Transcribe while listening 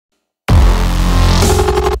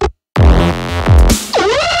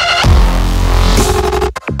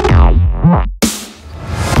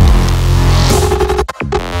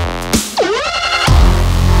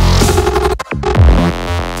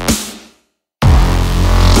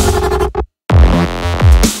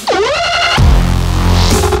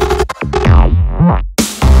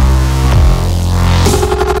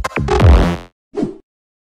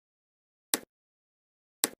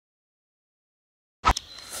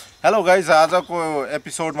Hello guys, आजको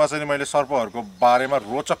एपिसोडमा चाहिँ मैले सर्पहरूको बारेमा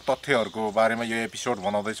रोचक तथ्यहरूको बारेमा यो एपिसोड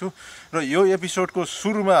बनाउँदैछु र यो एपिसोडको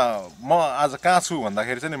सुरुमा म आज कहाँ छु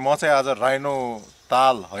भन्दाखेरि चाहिँ म चाहिँ आज राइनो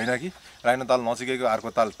ताल होइन कि राइनो ताल नजिकैको अर्को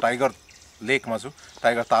ताल टाइगर लेकमा छु।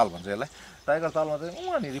 टाइगर ताल भन्छ यसलाई। टाइगर तालमा चाहिँ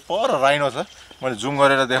उहाँनिर पर राइनो छ। मैले जुम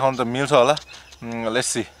गरेर देखाउनु त मिल्छ होला। लेट्स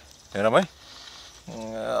सी, हेरौँ है।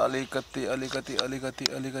 अलिकति अलिकति अलिकति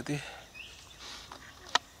अलिकति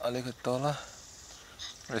अलिकति तल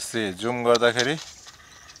यसरी जुम गर्दाखेरि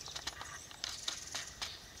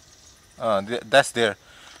द्याट्स देयर,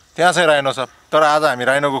 त्यहाँ चाहिँ राइनो छ। तर आज हामी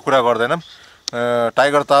राइनोको कुरा गर्दैनौँ।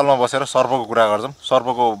 टाइगर तालमा बसेर सर्पको कुरा गर्छौँ।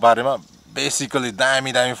 सर्पको बारेमा बेसिकली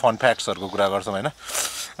दामी दामी फन फ्याक्ट्सहरूको कुरा गर्छौँ होइन।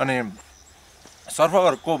 अनि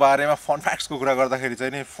सर्पहरूको बारेमा फन फ्याक्ट्सको कुरा गर्दाखेरि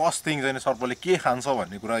चाहिँ नि फर्स्ट थिङ चाहिँ सर्पले के खान्छ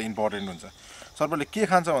भन्ने कुरा इम्पोर्टेन्ट हुन्छ। सर्पले के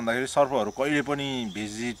खान्छ भन्दाखेरि सर्पहरू कहिले पनि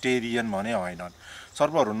भेजिटेरियन भने होइनन्।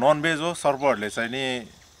 सर्पहरू ननभेज हो। सर्पहरूले चाहिँ नि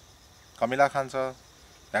कमिला खान्छ,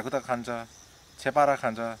 भ्याकुता खान्छ, छेपारा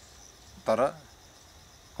खान्छ। तर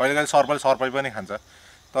कहिले कहिले सर्पले सर्पै पनि खान्छ।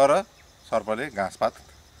 तर सर्पले घाँसपात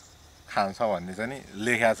खान्छ भन्ने चाहिँ नि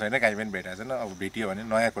लेखेको छैन, कहीँ पनि भेटेको छैन। अब भेटियो भने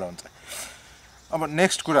नयाँ कुरा हुन्छ। अब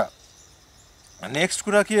नेक्स्ट कुरा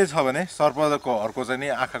के छ भने सर्पहरूको चाहिँ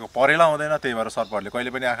नि आँखाको परेला हुँदैन। त्यही भएर सर्पहरूले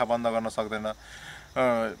कहिले पनि आँखा बन्द गर्न सक्दैन।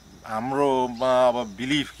 हाम्रोमा अब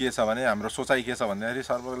बिलिफ के छ भने, हाम्रो सोचाइ के छ भन्दाखेरि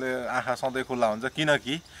सर्पले आँखा सधैँ खुल्ला हुन्छ,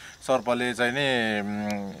 किनकि सर्पले चाहिँ नि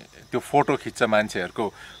त्यो फोटो खिच्छ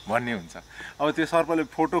मान्छेहरूको भन्ने हुन्छ। अब त्यो सर्पले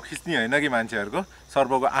फोटो खिच्ने होइन कि मान्छेहरूको,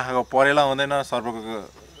 सर्पको आँखाको परेला हुँदैन।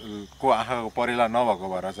 सर्पको आँखाको परेला नभएको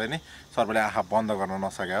भएर चाहिँ नि सर्पले आँखा बन्द गर्न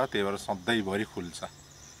नसके हो। त्यही भएर सधैँभरि खुल्छ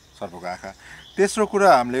सर्पको आँखा। तेस्रो कुरा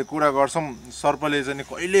हामीले कुरा गर्छौँ सर्पले चाहिँ नि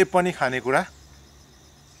कहिले पनि खानेकुरा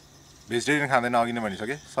भेजिटेरियन खाँदैन। अघि नै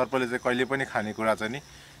भनिसकेँ, सर्पले चाहिँ कहिले पनि खानेकुरा चाहिँ नि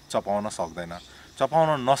चपाउन सक्दैन।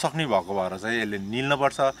 चपाउन नसक्ने भएको भएर चाहिँ यसले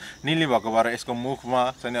निल्नुपर्छ। निल्ने भएको भएर यसको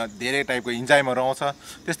मुखमा चाहिँ धेरै टाइपको इन्जाइमहरू आउँछ।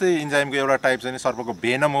 त्यस्तै इन्जाइमको एउटा टाइप चाहिँ सर्पको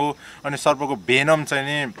भेनम हो। अनि सर्पको भेनम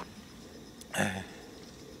चाहिँ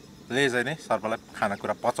नि सर्पलाई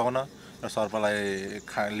खानेकुरा पचाउन र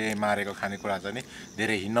सर्पलाई मारेको खानेकुरा चाहिँ नि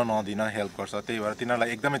धेरै हिँड्न नदिन हेल्प गर्छ। त्यही भएर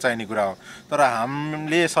तिनीहरूलाई एकदमै चाहिने कुरा हो। तर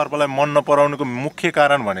हामीले सर्पलाई मन नपराउनुको मुख्य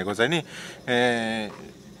कारण भनेको चाहिँ नि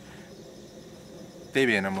त्यही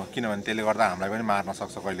भेनम हो। किनभने त्यसले गर्दा हामीलाई पनि मार्न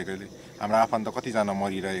सक्छ। कहिले कहिले हाम्रो आफन्त कतिजना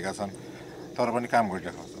मरिरहेका छन् तर पनि काम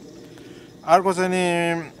गरिरहेका छन्। अर्को चाहिँ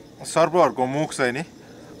नि सर्पहरूको मुख चाहिँ नि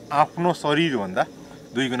आफ्नो शरीरभन्दा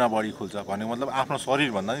 2 गुणा बढी खुल्छ। भनेको मतलब आफ्नो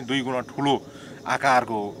शरीरभन्दा नि 2 गुणा ठुलो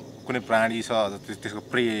आकारको कुनै प्राणी छ, त्यसको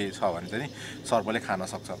प्रे छ भने चाहिँ नि सर्पले खान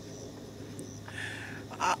सक्छ।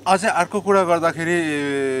 अझै अर्को कुरा गर्दाखेरि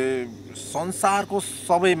संसारको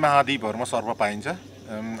सबै महाद्वीपहरूमा सर्प पाइन्छ,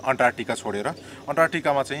 अन्टार्क्टिका छोडेर।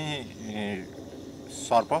 अन्टार्क्टिकामा चाहिँ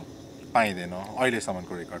सर्प पाइँदैन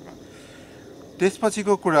अहिलेसम्मको रेकर्डमा।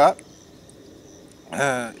 त्यसपछिको कुरा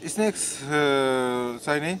स्नेक्स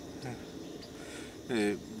चाहिँ नि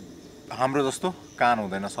हाम्रो जस्तो कान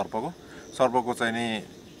हुँदैन सर्पको। सर्पको चाहिँ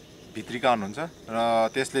नि भित्री कान हुन्छ र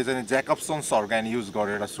त्यसले चाहिँ ज्याकब्सन्स अर्गान युज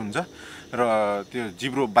गरेर सुन्छ र त्यो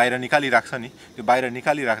जिब्रो बाहिर निकालिराख्छ नि। त्यो बाहिर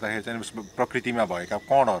निकालिराख्दाखेरि चाहिँ प्रकृतिमा भएका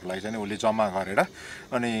कणहरूलाई चाहिँ उसले जम्मा गरेर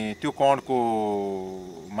अनि त्यो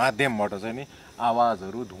कणको माध्यमबाट चाहिँ नि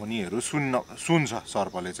आवाजहरू ध्वनिहरू सुन्छ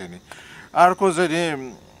सर्पले चाहिँ नि। अर्को चाहिँ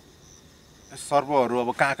नि सर्पहरू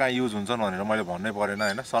अब कहाँ युज हुन्छन् भनेर मैले भन्नै परेन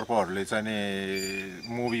होइन। सर्पहरूले चाहिँ नि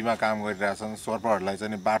मुभीमा काम गरिरहेछन्। सर्पहरूलाई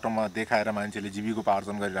चाहिँ नि बाटोमा देखाएर मान्छेले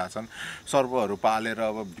जीविकोपार्जन गरिरहेछन्। सर्पहरू पालेर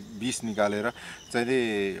अब विष निकालेर चाहिँ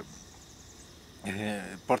नि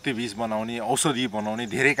प्रतिविष बनाउने, औषधि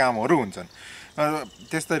बनाउने धेरै कामहरू हुन्छन्।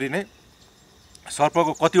 त्यस्तरी नै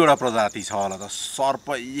सर्पको कतिवटा प्रजाति छ होला त।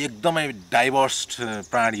 सर्प एकदमै डाइभर्स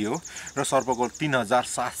प्राणी हो र सर्पको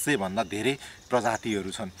 3700 भन्दा धेरै प्रजातिहरू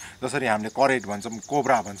छन्। जसरी हामीले करेट भन्छौँ,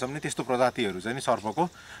 कोब्रा भन्छौँ नि, त्यस्तो प्रजातिहरू चाहिँ नि सर्पको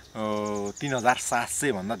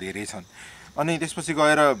 3700 भन्दा धेरै छन्। अनि त्यसपछि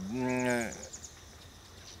गएर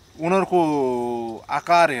उनीहरूको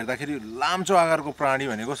आकार हेर्दाखेरि लाम्चो आकारको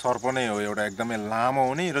प्राणी भनेको सर्प नै हो। एउटा एकदमै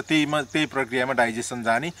लामो हुने र त्यही प्रक्रियामा डाइजेसन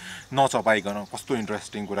जाने, नचपाइकन। कस्तो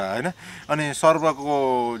इन्ट्रेस्टिङ कुरा होइन। अनि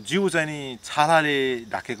सर्पको जिउ चाहिँ नि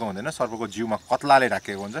छालाले ढाकेको हुँदैन, सर्पको जिउमा कत्लाले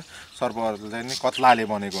ढाकेको हुन्छ। सर्पहरू चाहिँ नि कत्लाले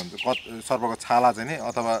बनेको हुन्छ। सर्पको छाला चाहिँ नि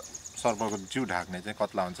अथवा सर्पको जिउ ढाक्ने चाहिँ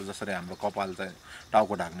कत्ला हुन्छ। जसरी हाम्रो कपाल चाहिँ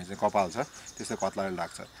टाउको ढाक्ने चाहिँ कपाल छ, त्यस्तै कत्लाले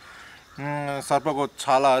ढाक्छ। सर्पको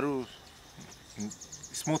छालाहरू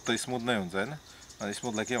स्मुथ नै हुन्छ होइन।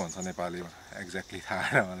 स्मुथलाई के भन्छ नेपालीमा एक्ज्याक्टली थाहा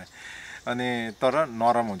छैन मलाई। अनि तर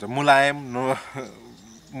नरम हुन्छ, मुलायम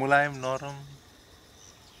नरम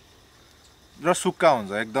र सुक्खा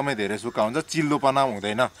हुन्छ। एकदमै धेरै सुक्खा हुन्छ, चिल्लोपना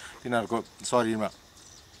हुँदैन तिनीहरूको शरीरमा।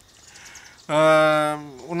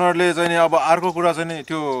 उनीहरूले चाहिँ नि अब अर्को कुरा चाहिँ नि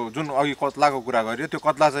त्यो जुन अघि कत्लाको कुरा गरियो त्यो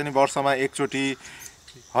कत्ला चाहिँ नि वर्षमा एकचोटि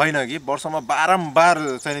होइन कि वर्षमा बारम्बार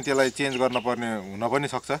चाहिँ नि त्यसलाई चेन्ज गर्न पर्ने हुन पनि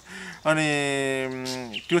सक्छ अनि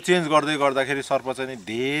त्यो चेन्ज गर्दै गर्दाखेरि सर्प चाहिँ नि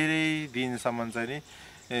धेरै दिनसम्म चाहिँ नि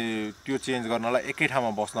त्यो चेन्ज गर्नलाई एकै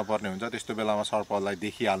ठाउँमा बस्न पर्ने हुन्छ त्यस्तो बेलामा सर्पलाई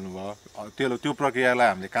देखिहाल्नु भयो त्यो प्रक्रियालाई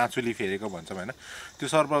हामीले काँचुली फेरेको भन्छौँ होइन त्यो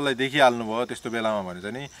सर्पलाई देखिहाल्नु भयो त्यस्तो बेलामा भने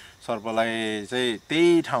चाहिँ नि सर्पलाई चाहिँ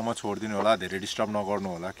त्यही ठाउँमा छोडिदिनु होला धेरै डिस्टर्ब नगर्नु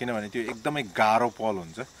होला किनभने त्यो एकदमै गाह्रो पल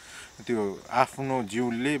हुन्छ त्यो आफ्नो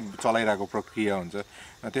जिउले चलाइरहेको प्रक्रिया हुन्छ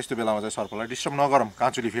त्यस्तो बेलामा चाहिँ सर्पलाई डिस्टर्ब नगरौँ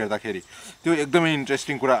काँचुली फेर्दाखेरि त्यो एकदमै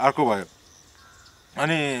इन्ट्रेस्टिङ कुरा अर्को भयो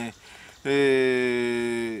अनि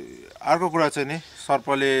अर्को कुरा चाहिँ नि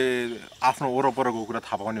सर्पले आफ्नो वरपरको कुरा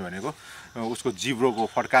थाहा पाउने भनेको उसको जिब्रोको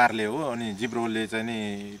फड्कारले हो अनि जिब्रोले चाहिँ नि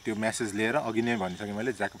त्यो मेसेज लिएर अघि नै भनिसकेँ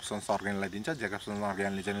मैले ज्याकब्सन्स अर्ग्यानलाई दिन्छ ज्याकब्सन्स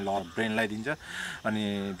अर्ग्यानले चाहिँ ब्रेनलाई दिन्छ अनि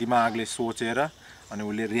दिमागले सोचेर अनि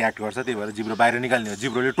उसले रियाक्ट गर्छ त्यही भएर जिब्रो बाहिर निकाल्ने हो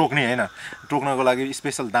जिब्रोले टोक्ने होइन टोक्नको लागि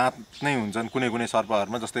स्पेसल दाँत नै हुन्छन् कुनै कुनै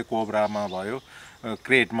सर्पहरूमा जस्तै कोब्रामा भयो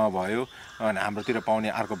क्रेटमा भयो अनि हाम्रोतिर पाउने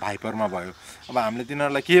अर्को भाइपरमा भयो अब हामीले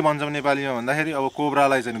तिनीहरूलाई के भन्छौँ नेपालीमा भन्दाखेरि अब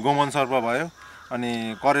कोब्रालाई चाहिँ गोमन सर्प भयो अनि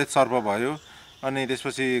करेज सर्प भयो अनि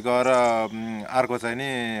त्यसपछि गएर अर्को चाहिँ नि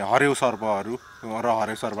हरेउ सर्पहरू र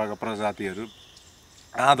हरेउ सर्पका प्रजातिहरू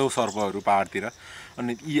आँधो सर्पहरू पहाडतिर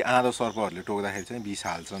अनि यी आँधो सर्पहरूले टोक्दाखेरि चाहिँ विष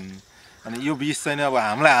हाल्छन् अनि यो विष चाहिँ अब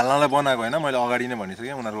हामीलाई हाल्नलाई बनाएको होइन मैले अगाडि नै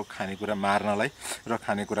भनिसकेँ उनीहरूको खानेकुरा मार्नलाई र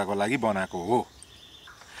खानेकुराको लागि बनाएको हो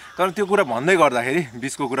तर त्यो कुरा भन्दै गर्दाखेरि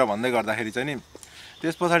विषको कुरा भन्दै गर्दाखेरि चाहिँ नि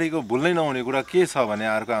त्यस पछाडिको भुल्नै नहुने कुरा के छ भने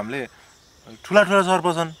अर्को हामीले ठुला ठुला सर्प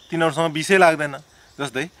छन् तिनीहरूसँग विषै लाग्दैन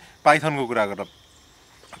जस्तै पाइथनको कुरा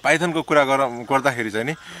गर्दाखेरि चाहिँ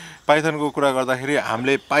नि पाइथनको कुरा गर्दाखेरि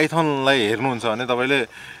हामीले पाइथनलाई हेर्नुहुन्छ भने तपाईँले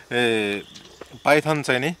पाइथन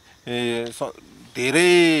चाहिँ नि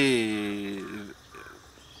धेरै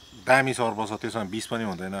दामी सर्प छ त्यसमा विष पनि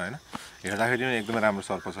हुँदैन होइन हेर्दाखेरि पनि एकदमै राम्रो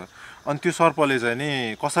सर्प छ अनि त्यो सर्पले चाहिँ नि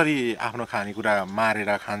कसरी आफ्नो खानेकुरा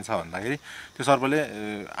मारेर खान्छ भन्दाखेरि त्यो सर्पले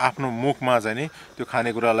आफ्नो मुखमा चाहिँ नि त्यो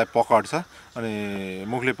खानेकुरालाई पकड्छ अनि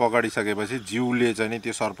मुखले पकडिसकेपछि जिउले चाहिँ नि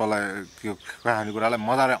त्यो सर्पलाई त्यो खानेकुरालाई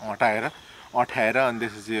मजाले अँठाएर अनि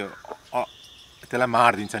त्यसपछि त्यसलाई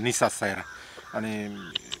मारिदिन्छ निसासेर अनि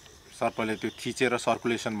सर्पले त्यो थिचेर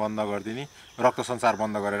सर्कुलेसन बन्द गरिदिने रक्त सञ्चार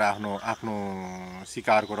बन्द गरेर आफ्नो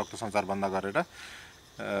शिकारको रक्त सञ्चार बन्द गरेर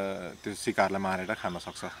त्यो शिकारलाई मारेर खान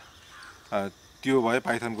सक्छ त्यो भयो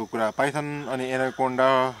पाइथनको कुरा पाइथन अनि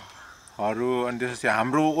एनाकोन्डाहरू अनि त्यसपछि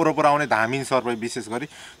हाम्रो वरपर आउने धामिन सर्प विशेष गरी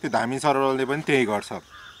त्यो धामिन सर्पले पनि त्यही गर्छ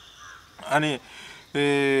अनि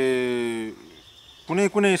कुनै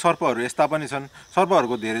कुनै सर्पहरू यस्ता पनि छन्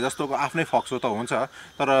सर्पहरूको धेरै जस्तोको आफ्नै फक्सो त हुन्छ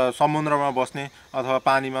तर समुद्रमा बस्ने अथवा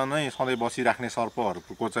पानीमा नै सधैँ बसिराख्ने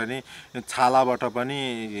सर्पहरूको चाहिँ नि छालाबाट पनि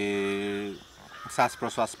सास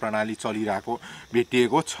प्रश्वास प्रणाली चलिरहेको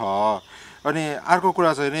भेटिएको छ अनि अर्को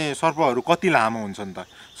कुरा चाहिँ नि सर्पहरू कति लामो हुन्छन् त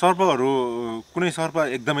सर्पहरू कुनै सर्प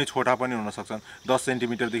एकदमै छोटा पनि हुन सक्छन् 10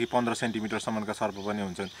 सेन्टिमिटरदेखि 15 सेन्टिमिटरसम्मका सर्प पनि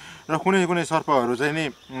हुन्छन् र कुनै कुनै सर्पहरू चाहिँ नि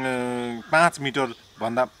 5 मिटर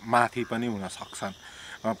भन्दा माथि पनि हुन सक्छन्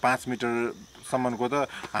 5 मिटरसम्मको त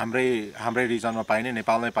हाम्रै रिजनमा पाइने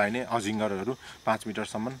नेपालमै पाइने अजिङ्गरहरू 5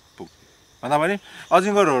 मिटरसम्म भन्दा पनि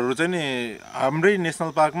अजिङ्गरहरू चाहिँ नि हाम्रै नेसनल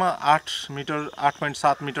पार्कमा 8 मिटर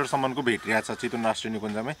 8.7 मिटरसम्मको भेटिरहेको छ चितवन राष्ट्रिय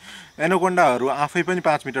निकुञ्जमै एनाकोन्डाहरू आफै पनि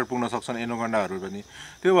 5 मिटर पुग्न सक्छन् एनाकोन्डाहरू पनि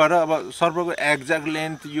त्यो भएर अब सर्पको एक्ज्याक्ट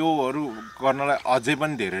लेन्थ योहरू गर्नलाई अझै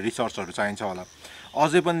पनि धेरै रिसर्चहरू चाहिन्छ होला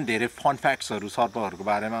अझै पनि धेरै फन फ्याक्ट्सहरू सर्पहरूको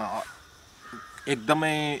बारेमा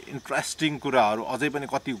एकदमै इन्ट्रेस्टिङ कुराहरू अझै पनि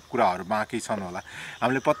कति कुराहरू बाँकी छन् होला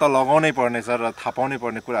हामीले पत्ता लगाउनै पर्नेछ र थाहा पाउनै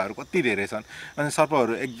पर्ने कुराहरू कति धेरै छन् अनि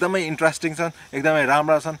सर्पहरू एकदमै इन्ट्रेस्टिङ छन् एकदमै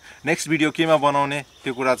राम्रा छन् नेक्स्ट भिडियो केमा बनाउने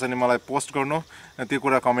त्यो कुरा चाहिँ मलाई पोस्ट गर्नु त्यो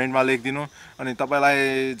कुरा कमेन्टमा लेखिदिनु अनि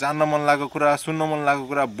तपाईँलाई जान्न मन लागेको कुरा सुन्न मन लागेको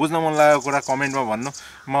कुरा बुझ्न मन लागेको कुरा कमेन्टमा भन्नु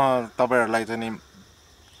म तपाईँहरूलाई चाहिँ नि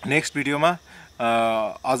नेक्स्ट भिडियोमा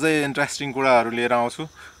अझै इन्ट्रेस्टिङ कुराहरू लिएर आउँछु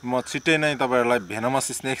म छिट्टै नै तपाईँहरूलाई भेनमस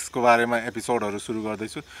स्नेक्सको बारेमा एपिसोडहरू सुरु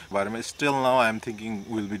गर्दैछु बारेमा still now I am thinking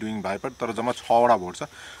will be doing भाइपर तर जम्मा 6वटा भोट छ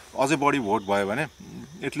अझै बढी भोट भयो भने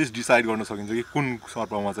एटलिस्ट डिसाइड गर्न सकिन्छ कि कुन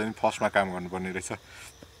सर्पमा चाहिँ फर्स्टमा काम गर्नुपर्ने रहेछ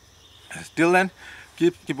till then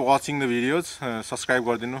keep watching the videos subscribe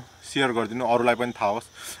गरिदिनु सेयर गरिदिनु अरूलाई पनि थाहा होस्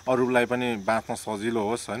अरूलाई पनि बाँच्न सजिलो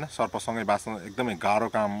होस् होइन सर्पसँगै बाँच्न एकदमै गाह्रो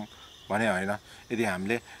काम भने होइन यदि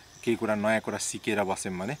हामीले केही कुरा नयाँ कुरा सिकेर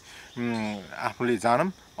बस्यौँ भने आफूले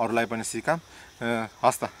जानौँ अरूलाई पनि सिकाऊँ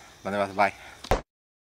हस् त धन्यवाद बाई